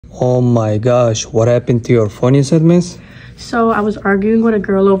Oh my gosh, what happened to your phone, you said, miss? So I was arguing with a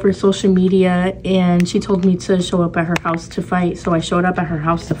girl over social media and she told me to show up at her house to fight. So I showed up at her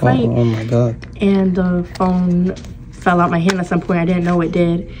house to fight. Oh my god. And the phone fell out my hand at some point. I didn't know it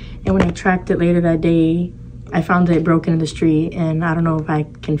did. And when I tracked it later that day, I found it broken in the street and I don't know if I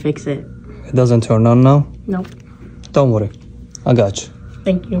can fix it. It doesn't turn on now? Nope. Don't worry, I got you.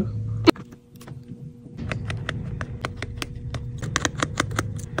 Thank you.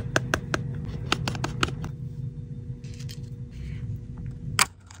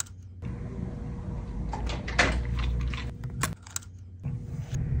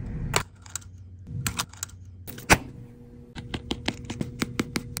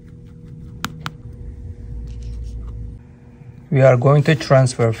 We are going to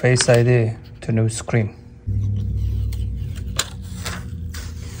transfer Face ID to new screen.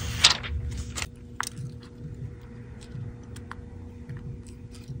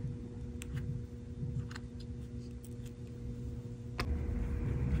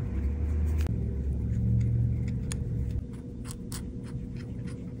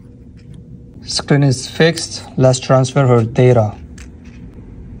 Screen is fixed. Let's transfer her data.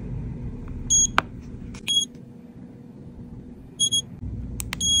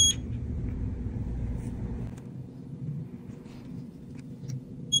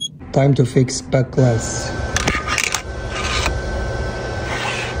 Time to fix back glass.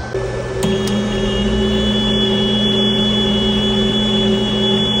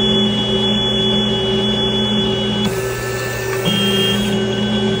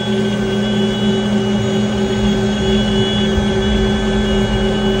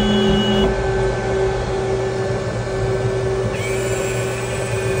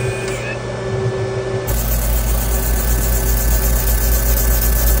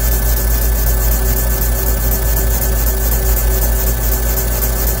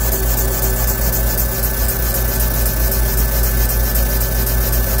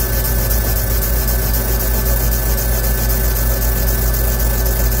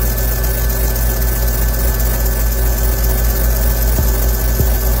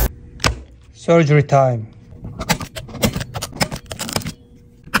 Surgery time.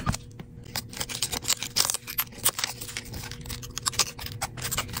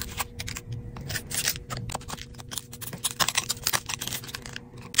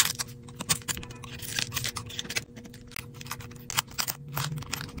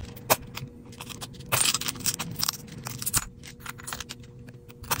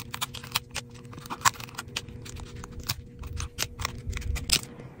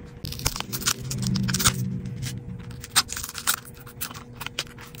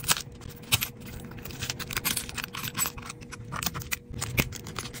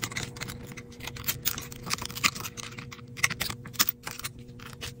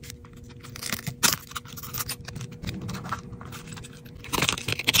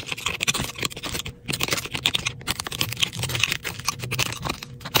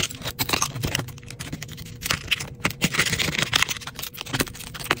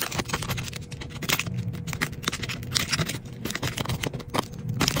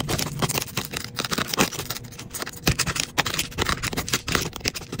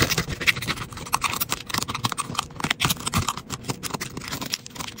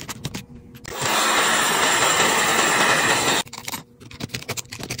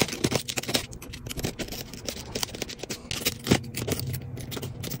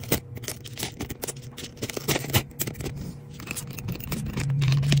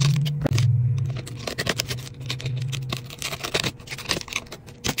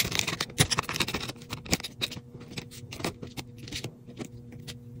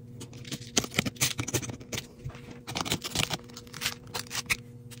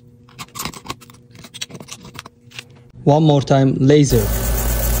 One more time, laser.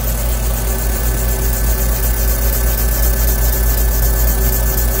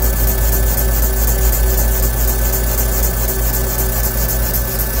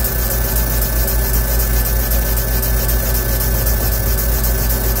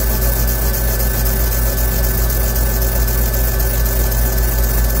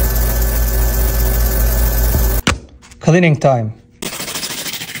 Cleaning time.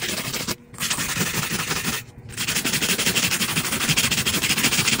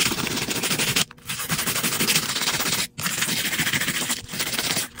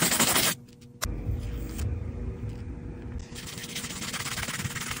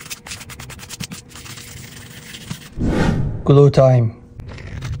 Glue time.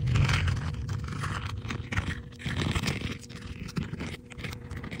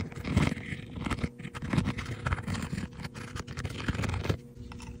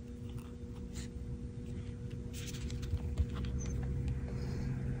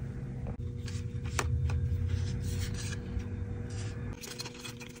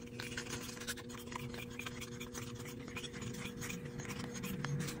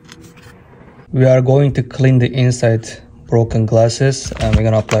 We are going to clean the inside broken glasses and we're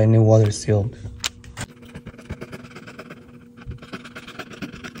gonna apply new water sealed.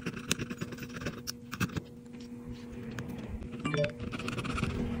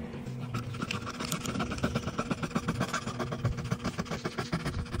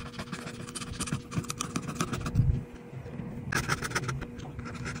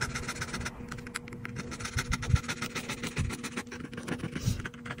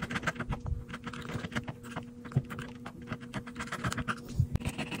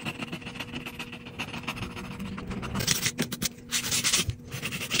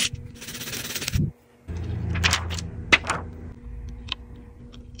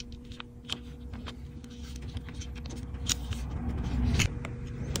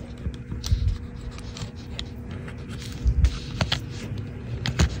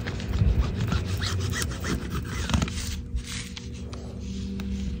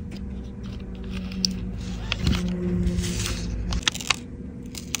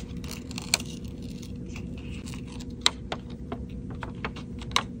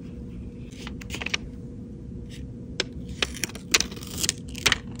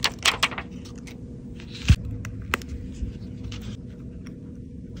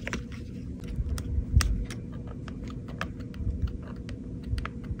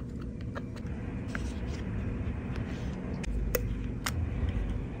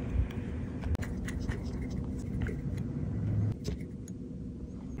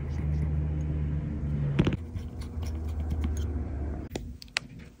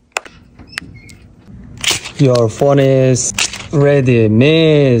 Your phone is ready,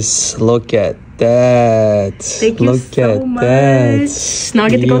 miss. Look at that. Thank you so much. Now I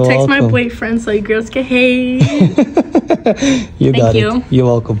get to go text my boyfriend so you girls can hate. You got it. You're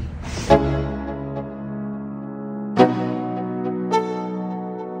welcome.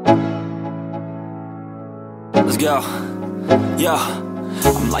 Let's go. Yo,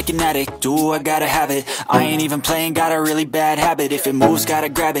 I'm like an addict, do I gotta have it. I ain't even playing, got a really bad habit. If it moves, gotta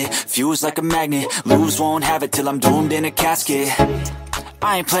grab it, fuse like a magnet. Lose, won't have it till I'm doomed in a casket.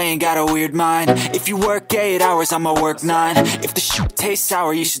 I ain't playing, got a weird mind. If you work 8 hours, I'ma work 9. If the shoot tastes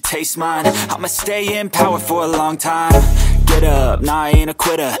sour, you should taste mine. I'ma stay in power for a long time. Get up, nah, I ain't a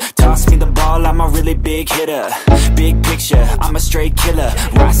quitter. Toss me the ball, I'm a really big hitter. Big picture, I'm a straight killer.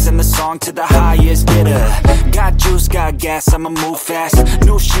 Rising the song to the highest bidder. Got juice, got gas, I'ma move fast.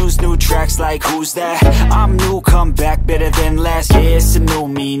 New shoes, new tracks, like who's that? I'm new, come back, better than last. Yeah, it's a new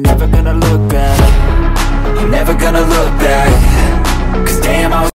me, never gonna look back. I'm never gonna look back. 'Cause damn, I was